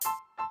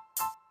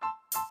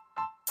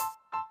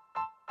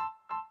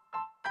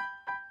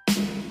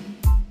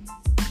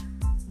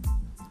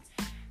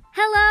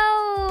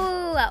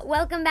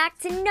welcome back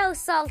to No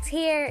Salt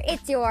here.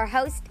 It's your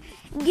host,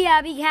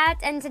 Gabby Cat,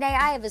 and today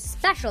I have a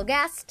special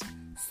guest,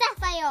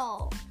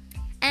 Sapphire.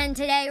 And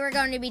today we're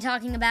going to be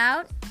talking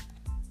about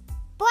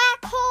black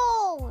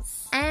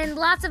holes and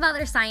lots of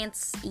other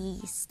science-y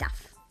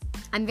stuff.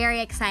 I'm very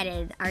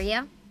excited. Are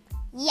you?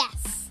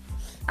 Yes.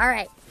 All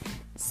right.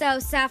 So,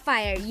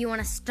 Sapphire, you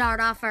want to start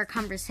off our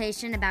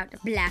conversation about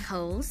black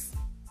holes?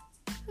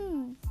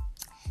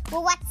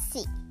 Well, let's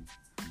see.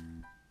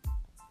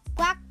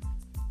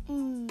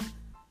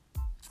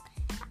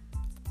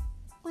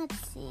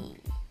 Let's see.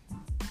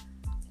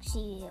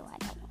 Gee, I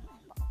don't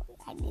remember.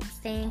 I need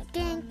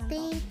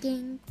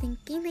Thinking.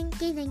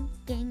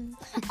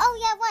 Oh,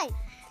 yeah, right.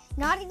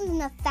 Not even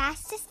the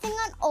fastest thing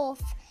on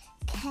Earth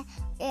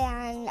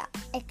can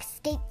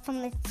escape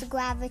from its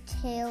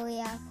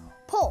gravitational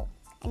pull.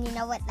 And you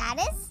know what that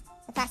is?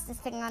 The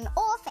fastest thing on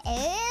Earth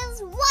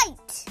is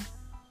light.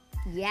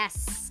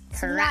 Yes,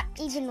 So correct. not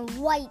even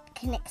light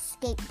can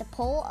escape the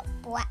pull of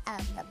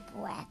the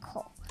black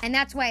hole. And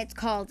that's why it's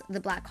called the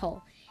black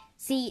hole.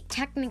 See,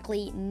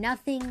 technically,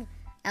 nothing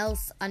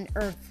else on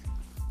Earth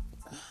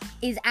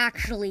is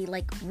actually,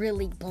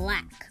 really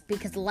black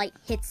because light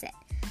hits it.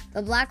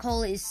 The black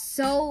hole is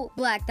so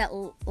black that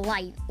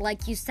light,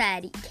 like you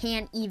said,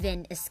 can't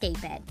even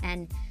escape it.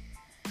 And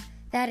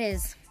that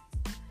is...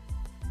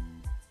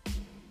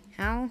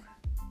 How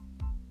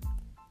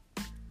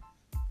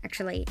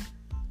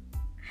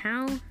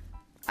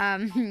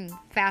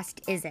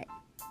fast is it?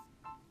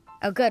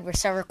 Oh, good, we're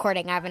still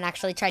recording. I haven't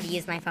actually tried to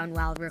use my phone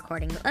while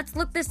recording, but let's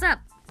look this up.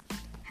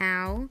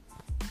 How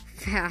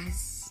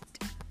fast?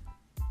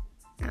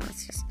 Oh,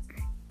 it's just...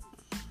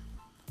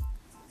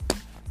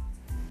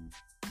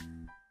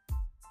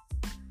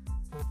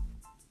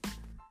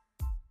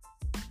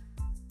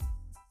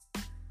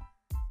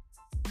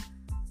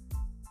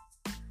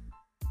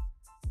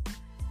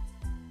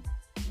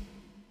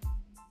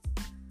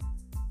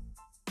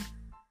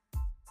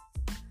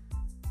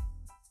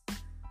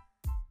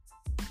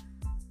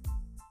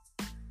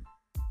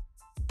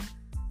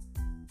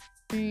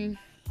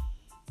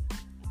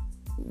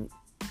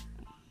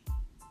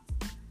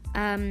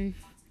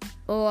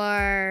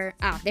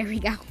 there we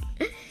go.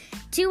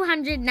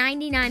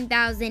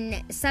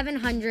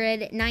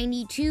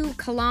 299,792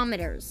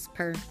 kilometers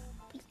per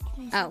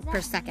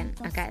second.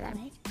 Okay,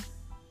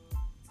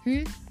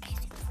 then.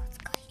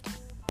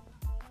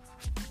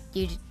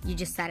 You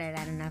just said it.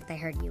 I don't know if they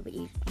heard you, but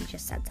you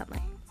just said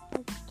something.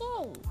 Okay.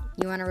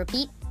 You want to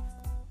repeat?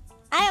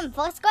 I am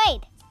first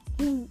grade.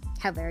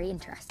 How very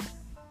interesting.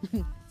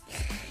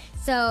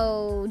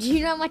 So, do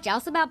you know much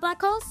else about black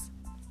holes?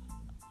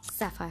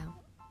 Sapphire.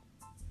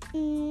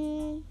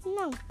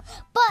 No.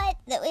 But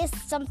there is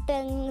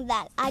something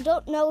that I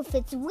don't know if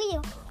it's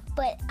real,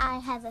 but I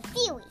have a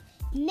theory.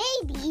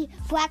 Maybe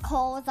black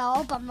holes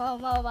are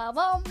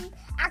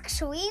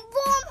actually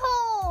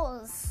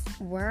wormholes.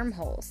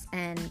 Wormholes.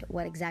 And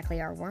what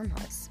exactly are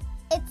wormholes?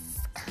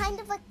 It's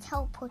kind of like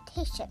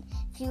teleportation.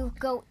 If you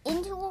go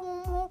into a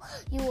wormhole,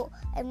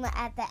 and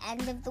at the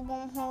end of the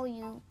wormhole,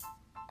 you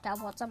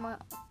teleport somewhere,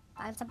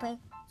 find something.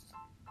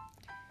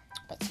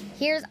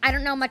 I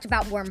don't know much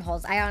about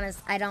wormholes. I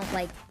don't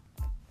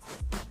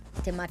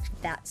do much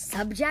of that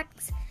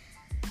subject.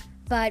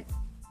 But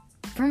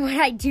from what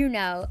I do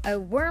know, a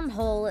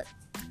wormhole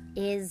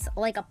is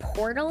like a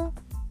portal.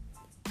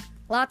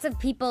 Lots of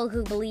people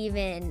who believe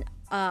in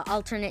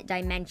alternate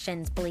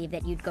dimensions believe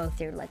that you'd go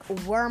through a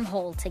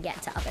wormhole to get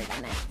to other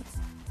dimensions.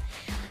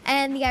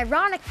 And the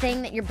ironic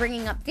thing that you're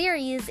bringing up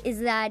theories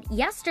is that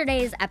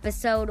yesterday's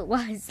episode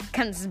was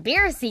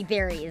conspiracy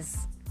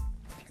theories.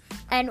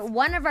 And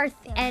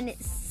and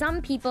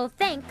some people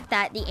think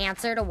that the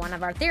answer to one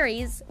of our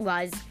theories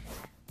was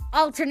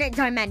alternate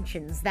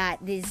dimensions, that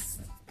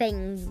this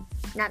thing,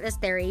 not this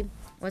theory,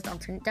 was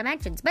alternate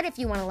dimensions. But if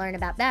you want to learn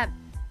about that,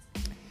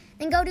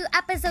 then go to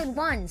episode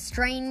 1,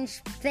 Strange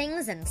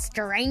Things and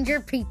Stranger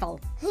People.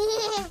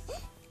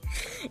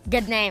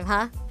 Good name,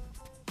 huh?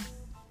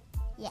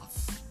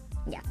 Yes.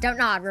 Yeah, don't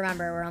nod,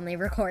 remember, we're only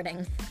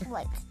recording.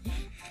 What?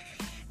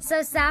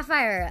 So,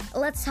 Sapphire,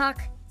 let's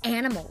talk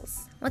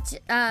animals.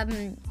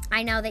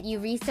 I know that you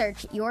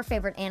research your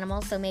favorite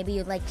animal, so maybe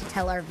you'd like to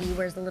tell our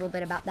viewers a little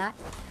bit about that.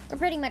 We're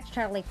pretty much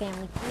totally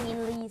family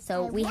friendly,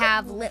 so we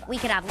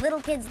could have little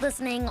kids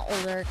listening,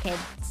 older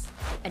kids,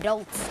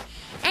 adults.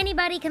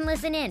 Anybody can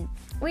listen in.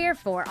 We're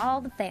for all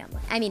the family.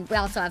 I mean, we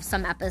also have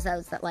some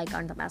episodes that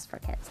aren't the best for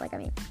kids. I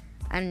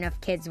don't know if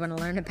kids want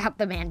to learn about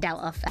the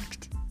Mandela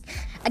effect.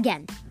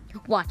 Again,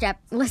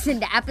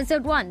 listen to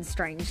episode 1,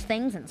 Strange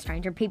Things and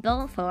Stranger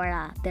People,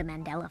 for the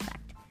Mandela effect.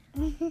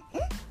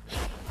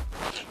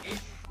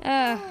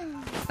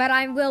 But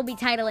I will be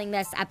titling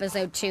this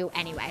episode 2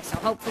 anyway, so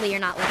hopefully you're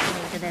not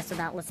listening to this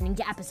without listening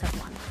to episode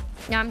 1.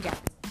 No, I'm joking.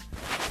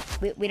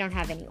 We don't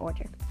have any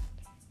order.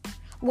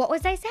 What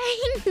was I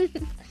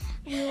saying?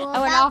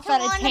 I went off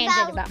on a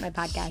tangent about my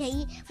podcast.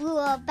 We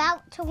were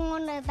about to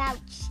learn about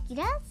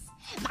cheetahs,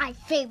 my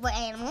favorite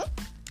animal.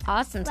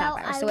 Awesome,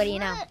 Sapphire. So what do you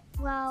know?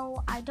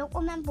 Well, I don't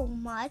remember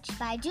much,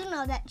 but I do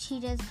know that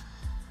cheetahs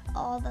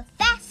are the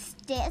fastest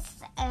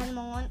fastest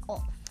animal on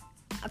Earth.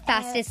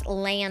 Fastest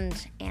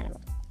land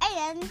animal.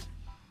 And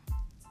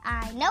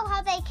I know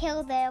how they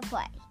kill their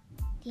prey.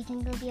 Do you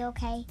think it'll be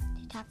okay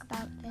to talk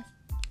about this?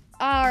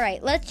 All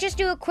right, let's just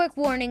do a quick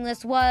warning.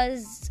 This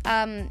was,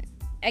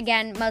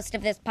 again, most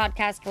of this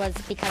podcast was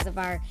because of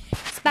our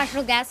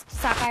special guest,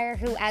 Sapphire,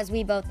 who, as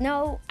we all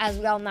know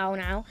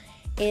now,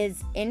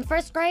 is in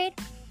first grade.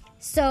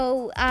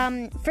 So,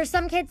 for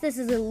some kids, this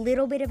is a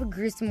little bit of a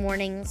gruesome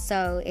warning.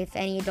 So, if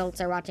any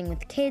adults are watching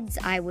with kids,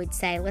 I would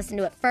say listen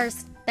to it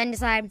first, then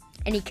decide.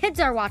 Any kids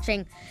are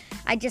watching,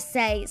 I just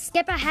say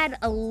skip ahead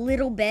a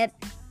little bit.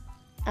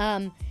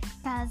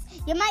 Because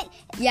you might...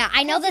 Yeah,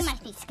 I know this... You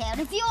might be scared.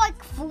 If you're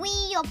like 3,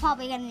 you're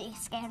probably going to be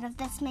scared of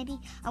this, maybe.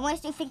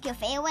 Unless you think you're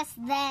fearless,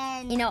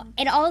 then... You know,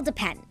 it all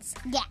depends.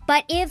 Yeah.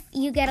 But if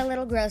you get a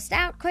little grossed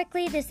out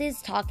quickly, this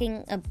is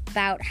talking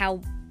about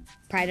how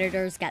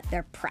predators get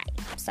their prey.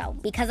 So,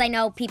 because I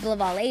know people of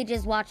all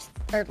ages watch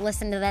or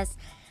listen to this,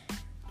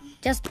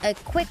 just a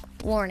quick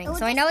warning.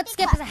 So I know it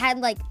skips ahead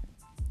like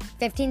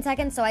 15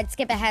 seconds, so I'd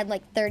skip ahead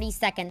like 30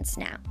 seconds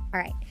now. All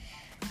right.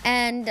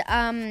 And,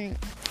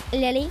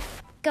 Lily,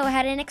 go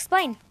ahead and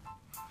explain.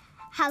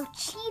 How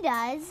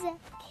cheetahs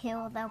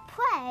kill their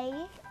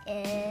prey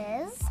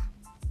is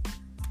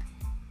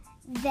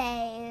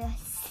they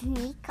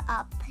sneak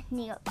up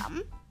near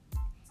them,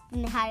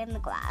 and they hide in the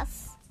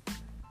grass,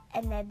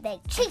 and then they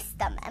chase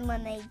them. And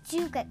when they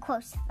do get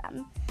close to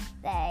them,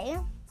 they,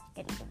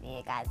 gonna give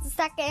you guys a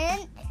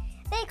second,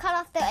 they cut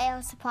off their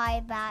air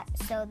supply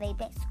so they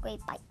basically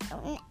bite their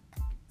neck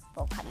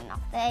for cutting off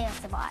their air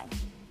supply.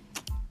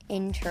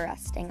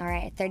 Interesting. All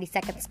right, 30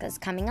 seconds is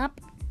coming up.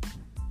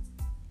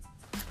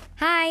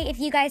 Hi, if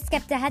you guys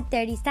skipped ahead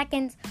 30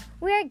 seconds,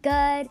 we're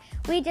good.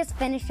 We just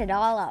finished it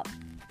all up.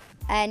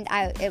 And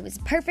it was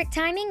perfect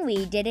timing.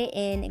 We did it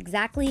in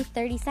exactly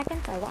 30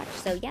 seconds, I watched.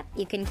 So, yep,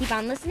 you can keep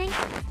on listening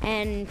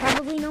and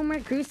probably no more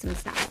gruesome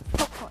stuff.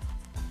 Hopefully.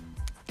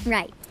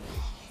 Right.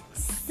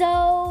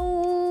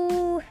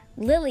 So,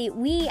 Lily,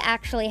 we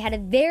actually had a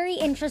very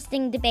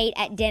interesting debate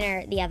at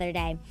dinner the other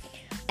day.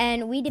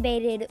 And we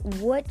debated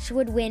which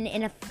would win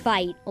in a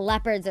fight,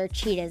 leopards or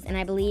cheetahs. And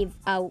I believe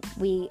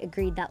we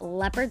agreed that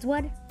leopards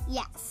would.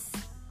 Yes.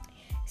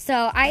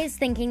 So I was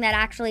thinking that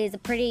actually is a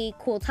pretty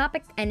cool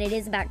topic. And it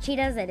is about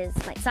cheetahs. It is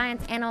like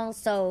science animals.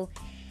 So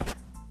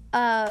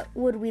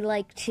would we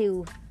like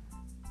to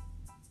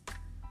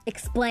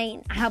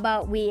explain? How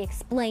about we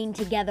explain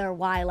together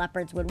why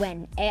leopards would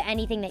win?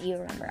 Anything that you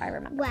remember, I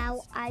remember.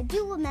 Well, I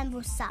do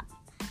remember some.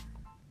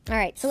 All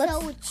right,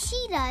 so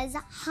cheetahs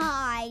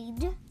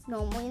hide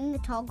normally in the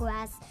tall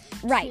grass.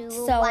 Right.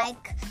 So no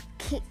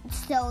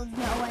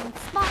one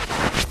spots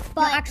them.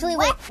 But no, actually,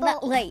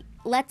 wait.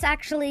 Let's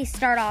actually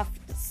start off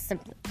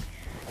simply.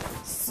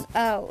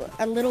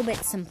 A little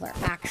bit simpler,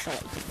 actually.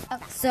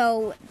 Okay.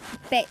 So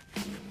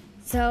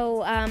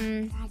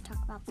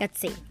let's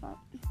see.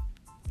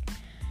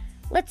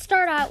 Let's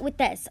start out with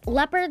this.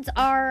 Leopards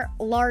are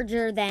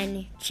larger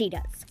than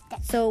cheetahs.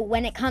 So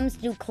when it comes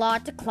to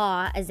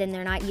claw, as in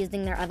they're not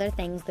using their other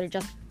things, they're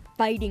just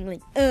fighting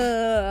like,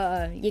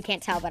 you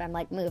can't tell, but I'm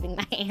like moving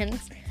my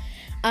hands.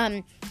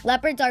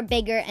 Leopards are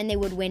bigger and they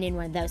would win in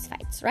one of those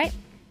fights, right?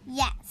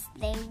 Yes,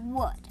 they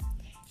would.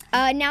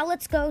 Now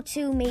let's go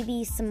to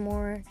maybe some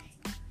more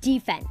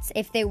defense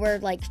if they were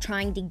like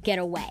trying to get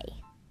away.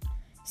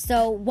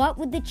 So what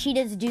would the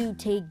cheetahs do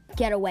to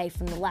get away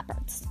from the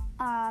leopards?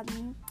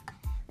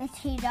 The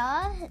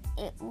cheetah,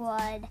 it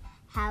would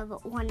have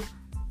one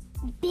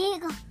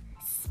big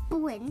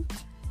sprint,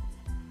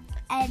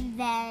 and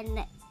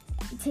then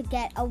to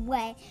get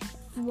away,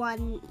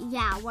 one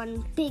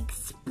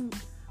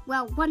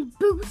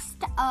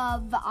boost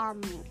of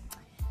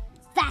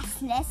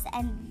fastness,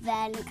 and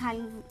then it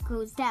kind of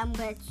goes down,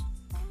 but it's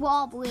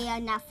probably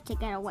enough to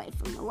get away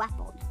from the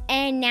leopard.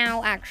 And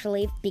now,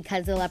 actually,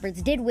 because the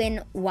leopards did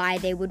win, why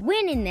they would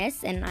win in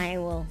this, and I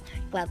will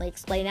gladly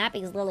explain that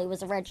because Lily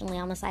was originally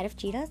on the side of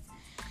cheetahs.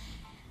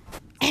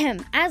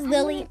 As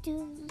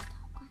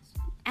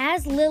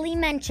Lily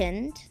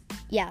mentioned,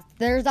 yeah,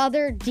 there's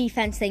other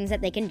defense things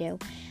that they can do.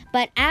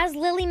 But as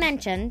Lily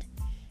mentioned,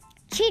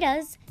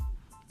 cheetahs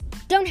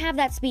don't have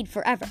that speed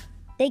forever.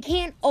 They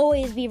can't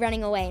always be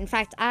running away. In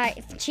fact,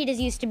 cheetahs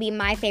used to be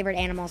my favorite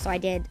animal, so I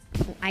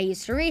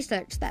used to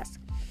research this.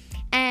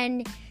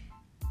 And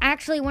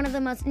actually, one of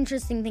the most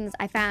interesting things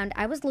I found,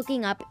 I was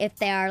looking up if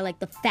they are like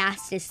the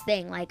fastest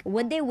thing. Like,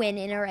 would they win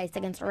in a race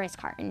against a race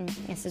car? And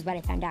this is what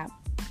I found out.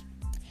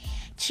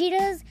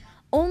 Cheetahs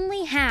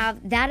only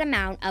have that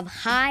amount of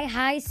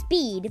high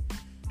speed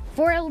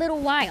for a little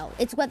while.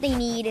 It's what they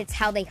need. It's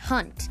how they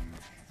hunt.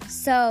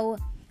 So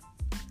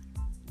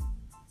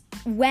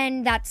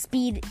when that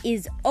speed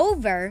is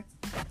over,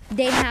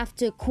 they have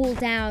to cool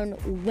down,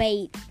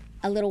 wait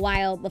a little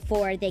while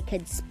before they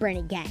could sprint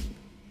again.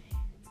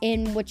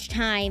 In which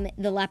time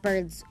the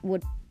leopards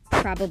would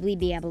probably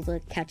be able to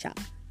catch up.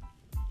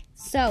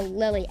 So,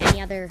 Lily,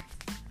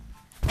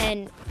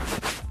 and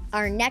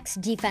our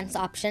next defense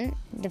option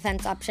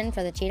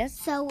for the cheetahs?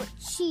 So,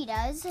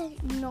 cheetahs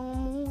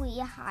normally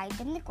hide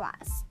in the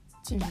grass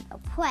to get a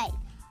prey.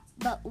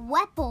 but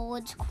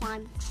leopards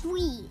climb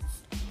trees.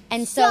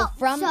 And so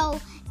from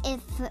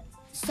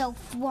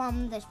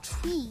the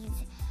trees,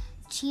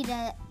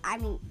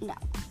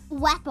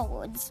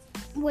 leopards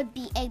would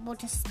be able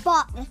to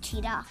spot the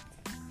cheetah.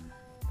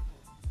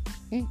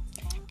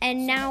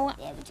 And now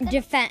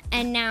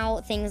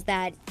things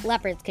that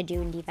leopards could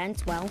do in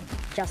defense, well,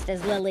 just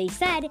as Lily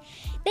said,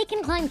 they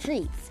can climb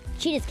trees.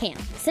 Cheetahs can't.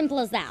 Simple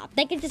as that.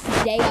 They could just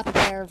stay up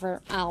there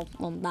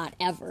not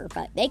ever,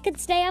 but they could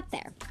stay up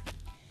there.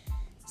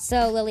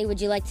 So, Lily,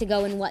 would you like to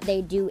go in what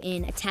they do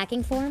in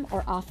attacking form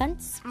or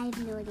offense? I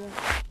have no idea.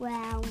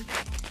 Well,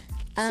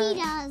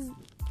 cheetahs,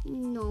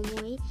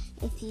 normally,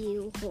 if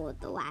you hold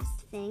the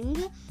last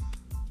thing.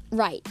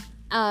 Right.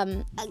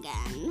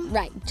 Again.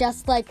 Right.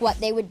 Just like what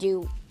they would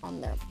do on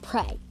their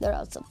prey. They're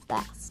also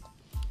fast.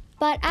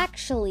 But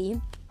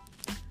actually,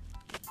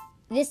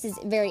 this is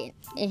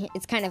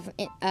it's kind of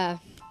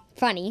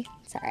funny.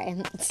 Sorry,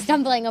 I'm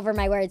stumbling over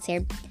my words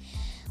here.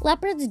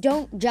 Leopards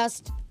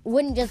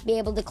wouldn't just be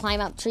able to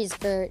climb up trees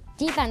for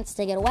defense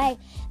to get away.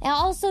 They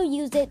also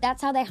use it,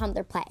 that's how they hunt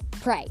their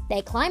prey.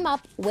 They climb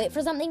up, wait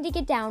for something to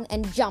get down,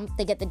 and jump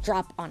to get the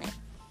drop on it.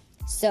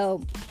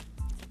 So,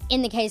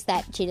 in the case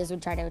that cheetahs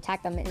would try to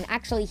attack them, and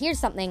actually here's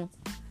something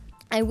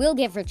I will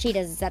give for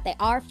cheetahs, is that they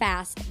are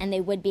fast, and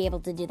they would be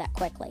able to do that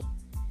quickly.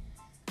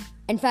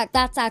 In fact,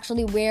 that's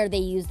actually where they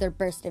use their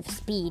burst of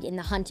speed. In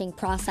the hunting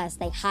process,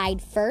 they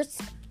hide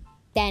first,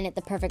 then at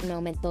the perfect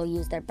moment, they'll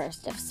use their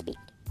burst of speed.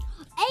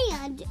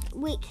 And,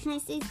 wait, can I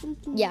say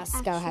something?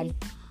 Yes, go ahead.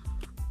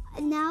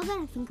 Now that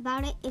I think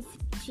about it, if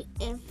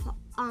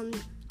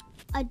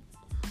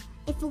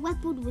a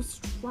leopard was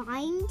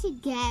trying to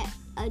get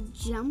a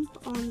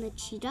jump on the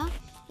cheetah,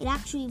 it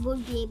actually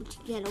would be able to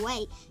get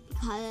away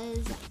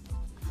because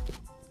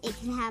it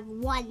can have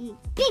one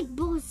big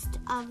boost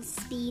of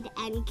speed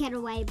and get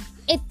away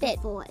if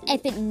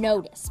it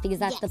noticed, because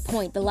that's the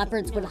point. The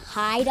leopards would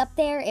hide up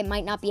there. It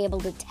might not be able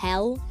to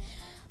tell,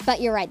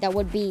 but you're right, that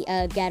would be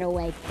a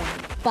getaway thing.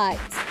 But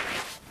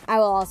I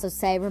will also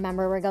say,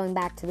 remember, we're going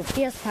back to the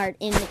fierce part.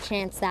 In the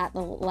chance that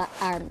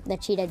the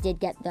cheetah did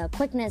get the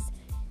quickness,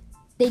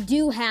 they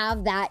do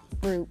have that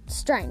brute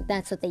strength.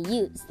 That's what they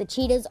use. The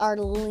cheetahs are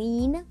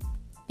lean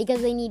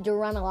because they need to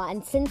run a lot.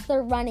 And since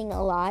they're running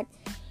a lot,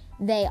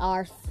 they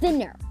are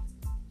thinner.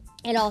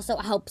 It also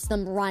helps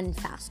them run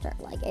faster.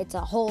 Like, it's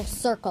a whole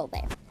circle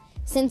there.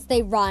 Since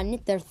they run,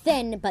 they're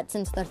thin, but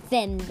since they're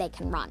thin, they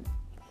can run.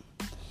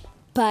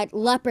 But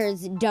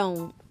leopards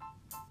don't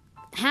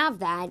have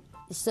that,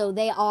 so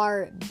they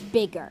are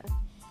bigger.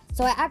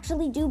 So I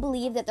actually do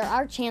believe that there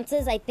are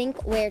chances, I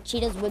think, where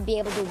cheetahs would be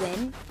able to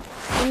win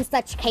in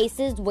such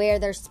cases where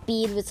their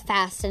speed was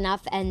fast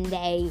enough and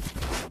they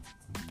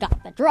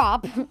got the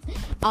drop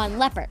on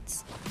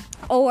leopards.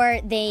 Or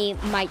they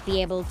might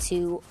be able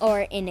to,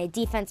 or in a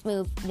defense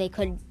move, they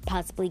could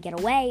possibly get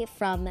away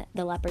from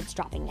the leopards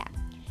dropping down.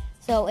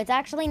 So it's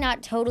actually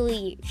not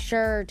totally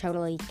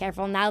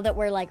careful. Now that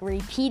we're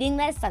repeating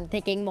this, I'm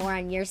thinking more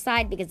on your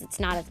side because it's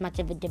not as much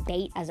of a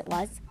debate as it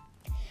was.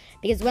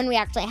 Because when we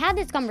actually had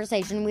this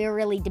conversation, we were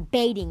really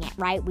debating it,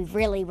 right? We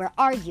really were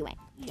arguing.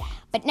 Yeah.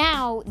 But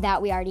now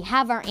that we already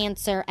have our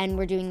answer and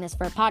we're doing this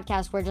for a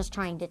podcast, we're just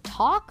trying to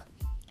talk.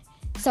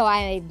 So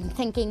I'm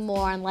thinking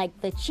more on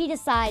the cheetah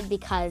side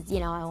because,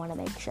 I want to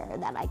make sure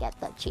that I get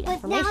the cheetah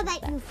information. But now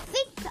that you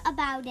think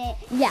about it,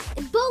 yeah,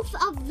 both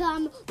of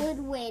them would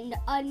win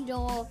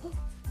under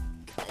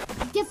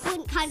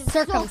different kind of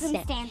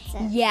circumstances.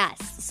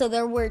 Yes. So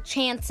there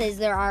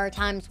are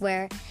times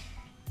where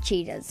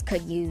cheetahs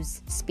could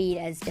use speed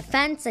as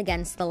defense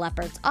against the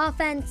leopard's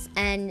offense,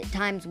 and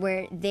times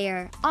where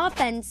their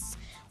offense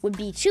would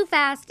be too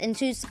fast and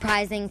too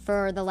surprising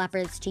for the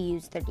leopards to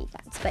use their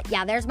defense. But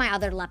yeah, there's my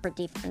other leopard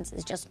defense,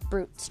 is just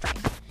brute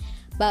strength.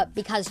 But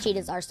because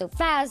cheetahs are so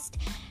fast,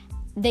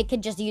 they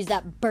could just use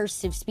that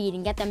burst of speed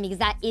and get them, because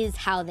that is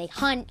how they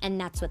hunt, and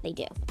that's what they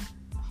do.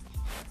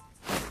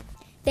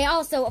 They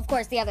also, of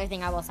course, the other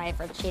thing I will say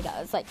for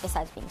cheetahs,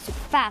 besides being super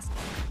fast,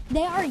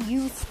 they are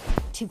used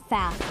to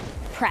fast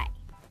prey.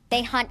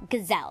 They hunt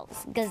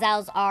gazelles.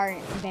 Gazelles are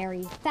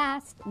very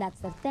fast. That's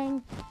the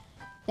thing.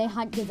 They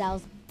hunt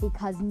gazelles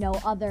because no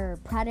other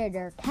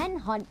predator can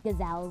hunt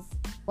gazelles.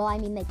 Well, I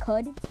mean, they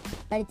could,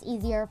 but it's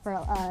easier for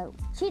a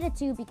cheetah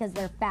to because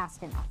they're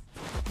fast enough.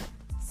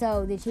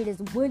 So the cheetahs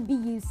would be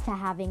used to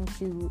having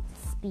to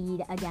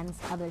speed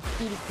against other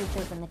speedy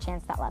creatures, and the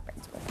chance that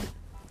leopards would.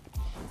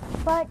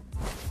 But,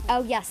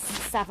 oh yes,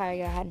 Sapphire,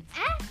 go ahead.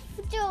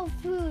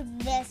 Through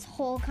this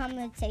whole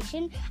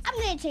conversation, I'm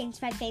going to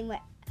change my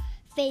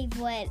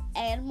favorite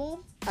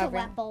animal to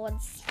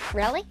leopards.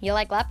 Really? You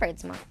like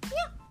leopards more? Yeah.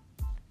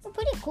 They're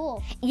pretty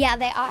cool. Yeah,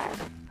 they are.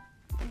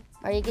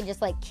 Or you could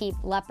just keep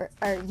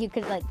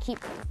keep,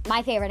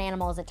 my favorite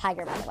animal is a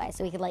tiger, by the way.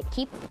 So we could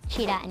keep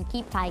cheetah and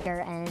keep tiger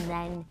and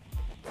then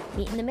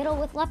meet in the middle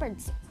with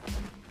leopards.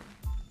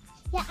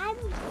 Yeah,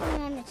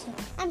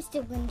 I'm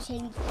still going to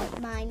change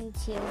mine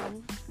to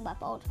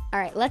leopard. All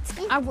right, let's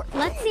see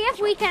if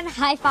we can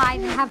high five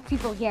and have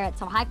people hear it.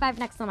 So high five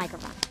next to the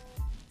microphone.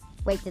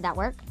 Wait, did that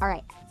work? All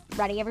right,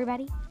 ready,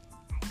 everybody?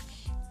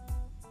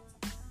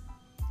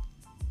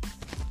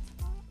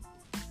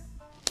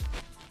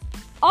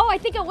 Oh, I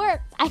think it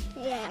worked.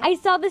 Yeah. I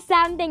saw the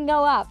sound thing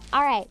go up.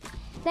 All right.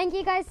 Thank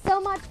you guys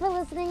so much for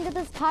listening to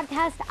this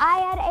podcast. I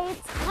had a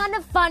ton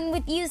of fun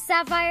with you,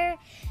 Sapphire.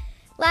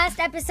 Last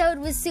episode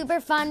was super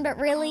fun, but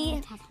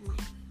really?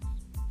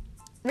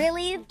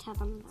 Really?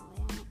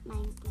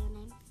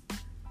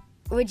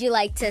 Would you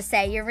like to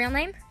say your real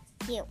name?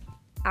 You.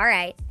 All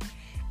right.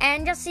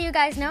 And just so you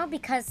guys know,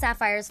 because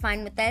Sapphire's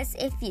fine with this,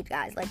 if you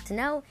guys like to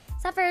know,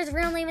 Sapphire's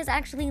real name is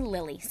actually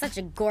Lily. Such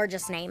a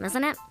gorgeous name,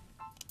 isn't it?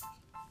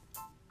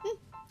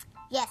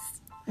 Yes.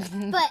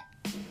 But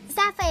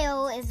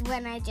Sapphire is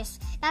when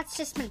that's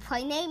just my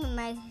play name and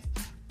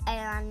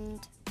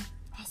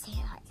I say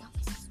it like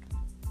my sister.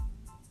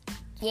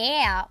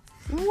 Yeah.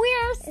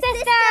 We're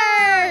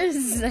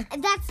sisters!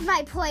 That's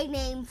my play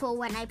name for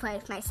when I play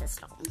with my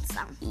sister.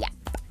 So. Yeah.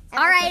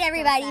 All right,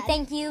 everybody.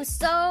 Thank you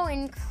so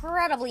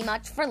incredibly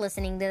much for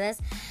listening to this.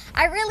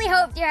 I really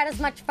hoped you had as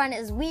much fun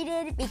as we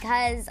did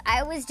because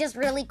I was just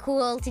really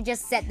cool to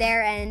just sit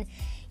there and,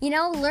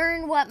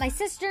 learn what my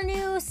sister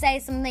knew, say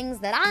some things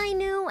that I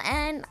knew,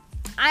 and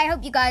I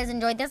hope you guys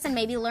enjoyed this and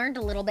maybe learned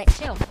a little bit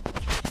too.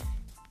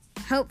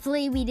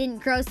 Hopefully we didn't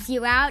gross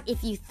you out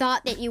if you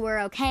thought that you were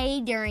okay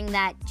during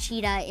that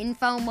cheetah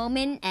info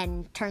moment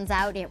and turns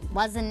out it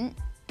wasn't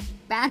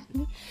bad.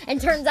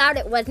 And turns out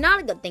it was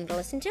not a good thing to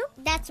listen to.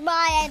 That's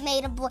why I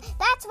made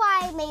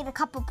a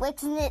couple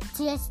bits in it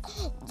just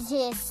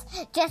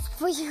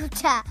for you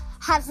to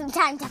have some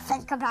time to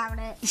think about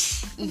it.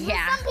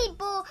 Yeah. For some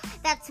people,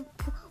 that's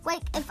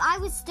like if I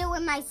was still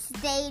in my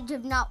stage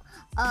of not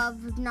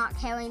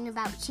caring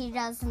about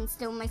cheetahs and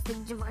still in my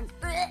stage of like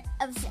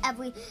of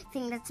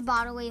everything that's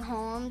bodily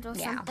harmed or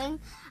something,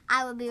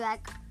 I would be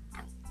like,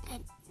 I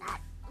did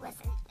not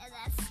listen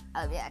to this.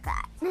 I would be like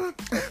that.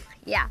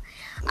 Yeah.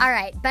 All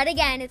right. But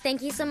again,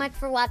 thank you so much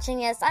for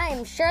watching us. I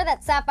am sure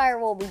that Sapphire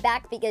will be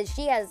back because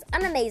she has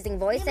an amazing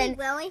voice. And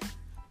Lily?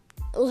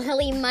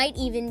 Lily might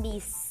even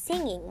be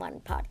singing one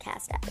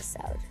podcast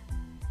episode.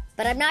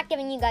 But I'm not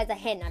giving you guys a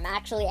hint. I'm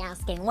actually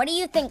asking. What do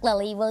you think,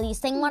 Lily? Will you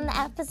sing one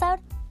episode?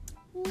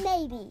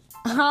 Maybe.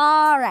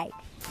 All right.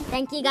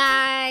 Thank you,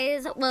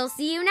 guys. We'll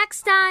see you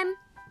next time.